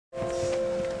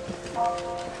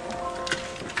Okay,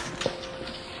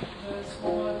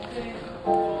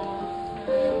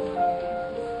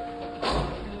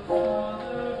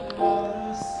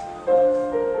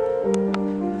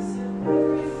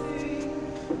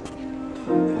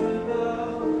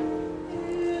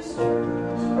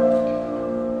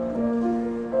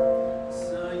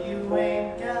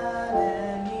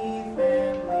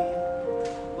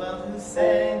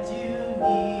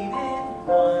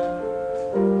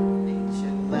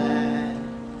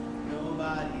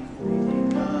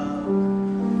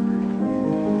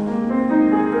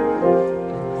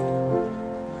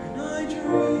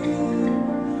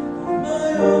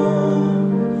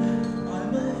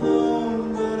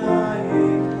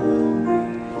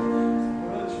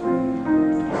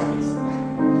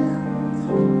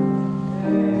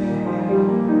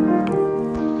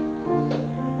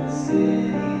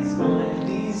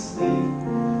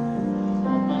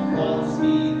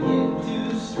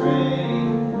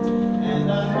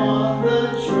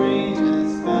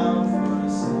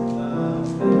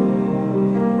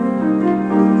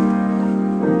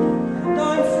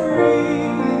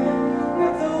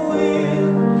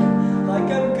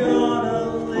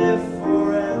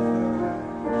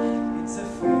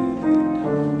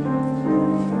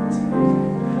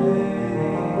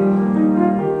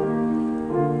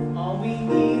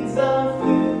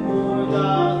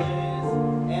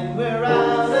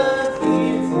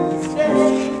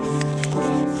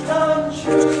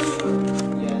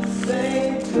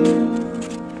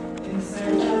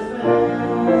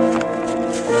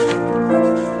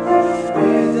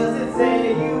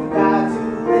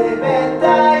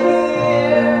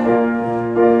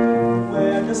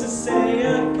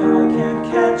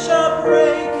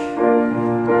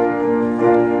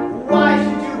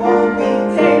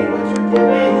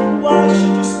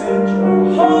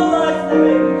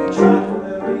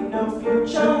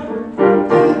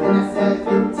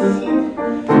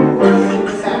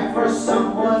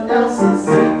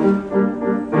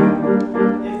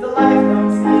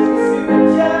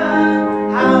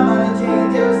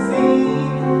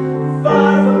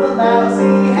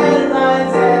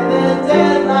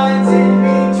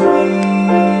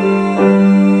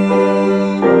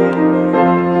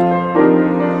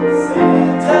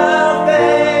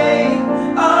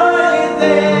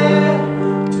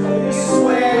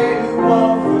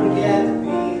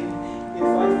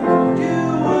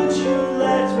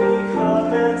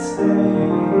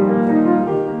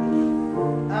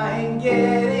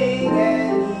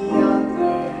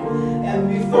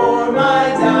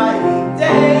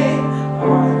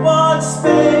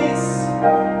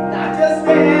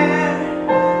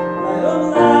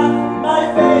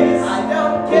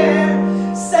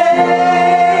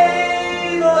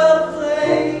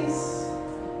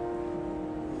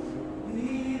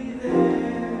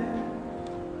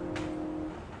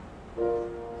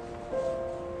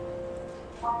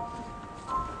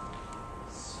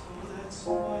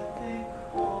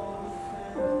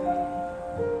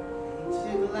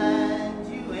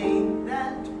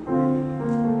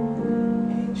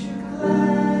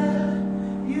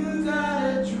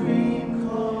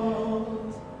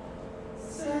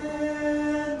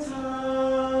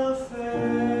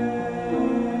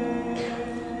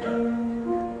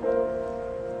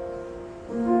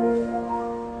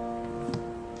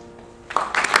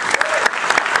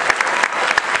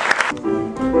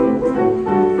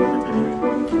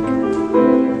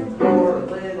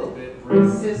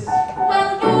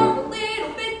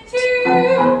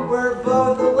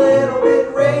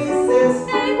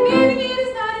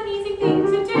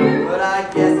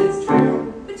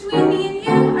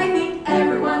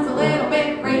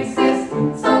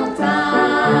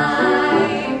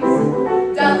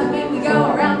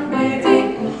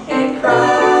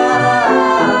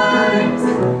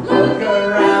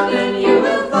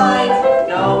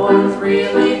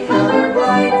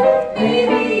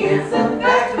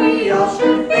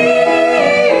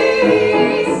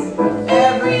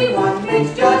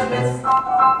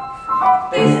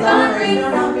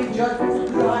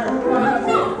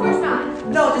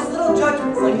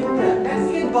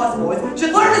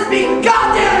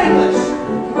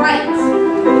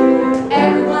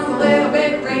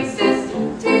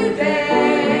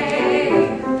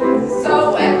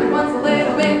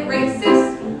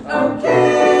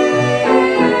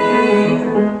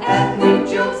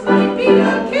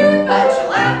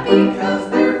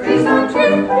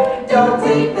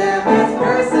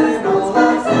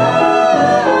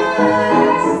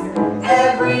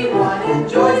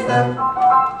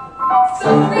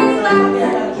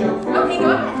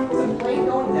 go ahead. There's a plane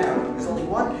going down. There's only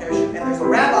one parachute, and there's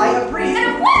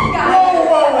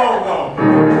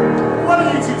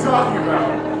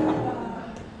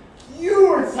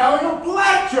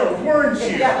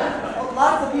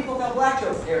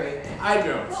I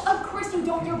don't. Well, of course you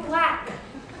don't. You're black.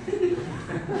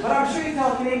 But I'm sure you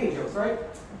tell Canadian jokes, right?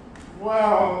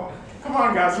 Well, come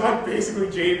on, guys. We're like basically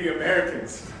JV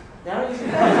Americans. Now you see.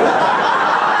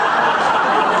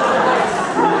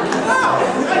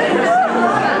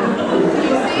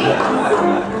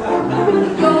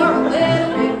 You're a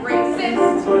little bit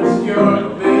racist. But you're a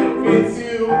little bit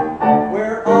too.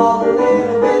 We're all a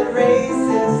little bit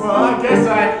racist. Well, I guess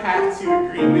I'd have to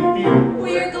agree with you.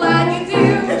 We're glad you do.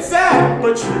 It's sad,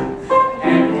 but true.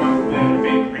 Everyone's a little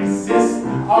bit racist.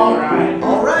 Alright.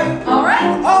 Alright.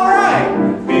 Alright. Alright.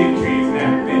 Big trees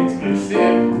never been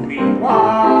exclusively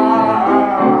white.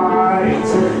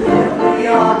 We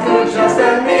all could just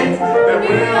admit that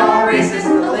we're all racist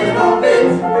a little bit,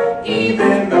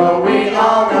 even though we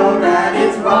all know that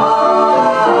it's wrong.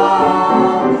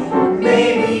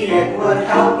 Maybe it would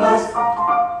help us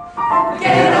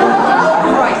get along. Oh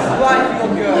Christ, well, I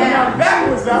feel good. Now that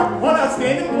was one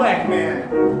outstanding black man.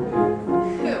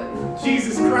 Who?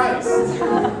 Jesus Christ.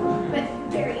 But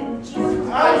Gary, Jesus.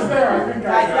 I was there, I think I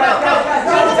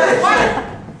Guys.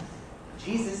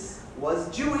 Jesus was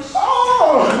Jewish.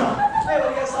 Oh! Hey, what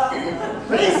do you guys thought?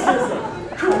 Racism!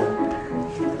 Cool.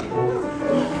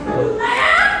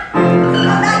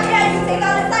 Come back here, you take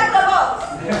on the cyclables!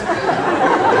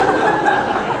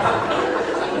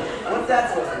 What's that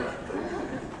supposed to mean?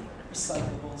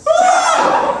 Recyclables.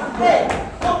 Hey,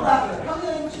 don't laugh at it. Come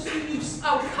in, just use.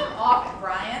 Oh, come off it,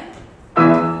 Brian.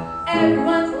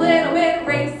 Everyone's a little bit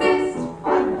racist.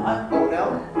 I'm not. Oh no?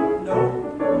 No.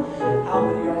 How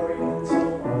many Oriental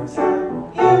stores have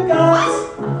you got?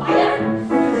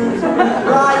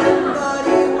 Brian,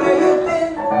 buddy, where you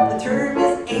been? The term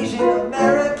is Asian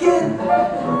American.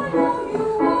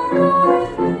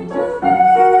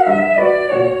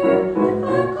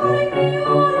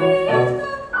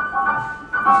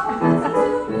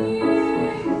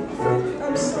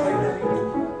 I'm sorry, baby.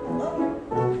 Love you.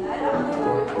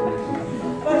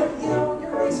 But, you know,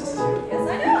 you're racist too. Yes,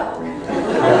 I know.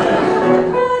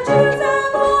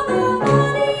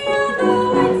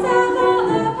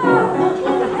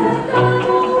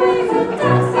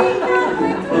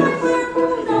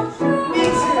 Me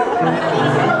too!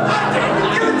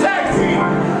 Get a taxi!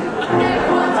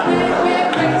 Everyone's a little bit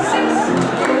racist.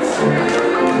 It's true.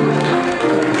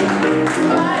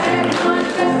 But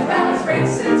everyone's just about as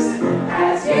racist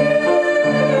as you.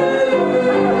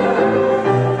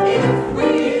 If we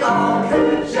all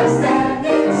could just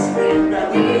admit that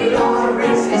we are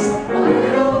racist a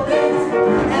little bit,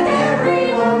 and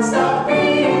everyone stop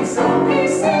being so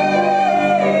PC.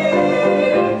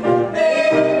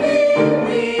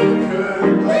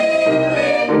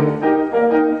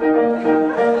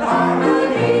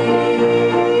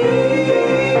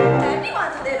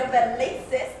 Everyone's a little bit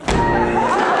racist.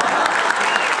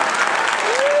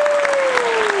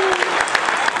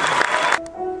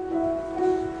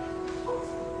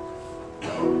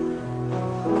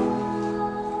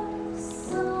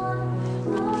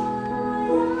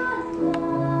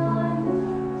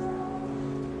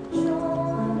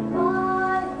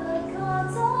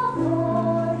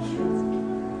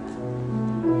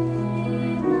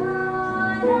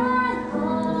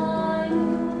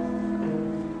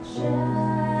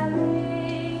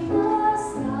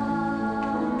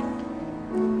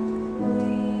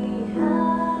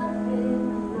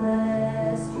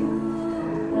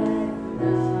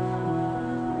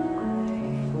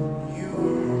 You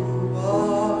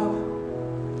are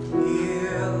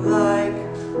here like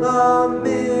a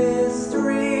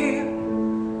mystery.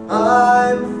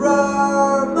 I'm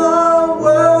from a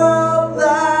world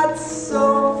that's so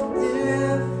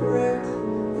different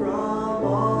from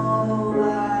all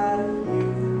that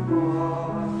you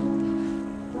are.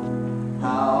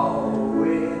 How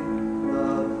in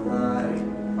the light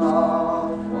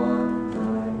of one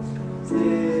night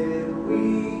did we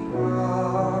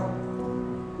come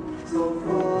so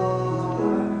far?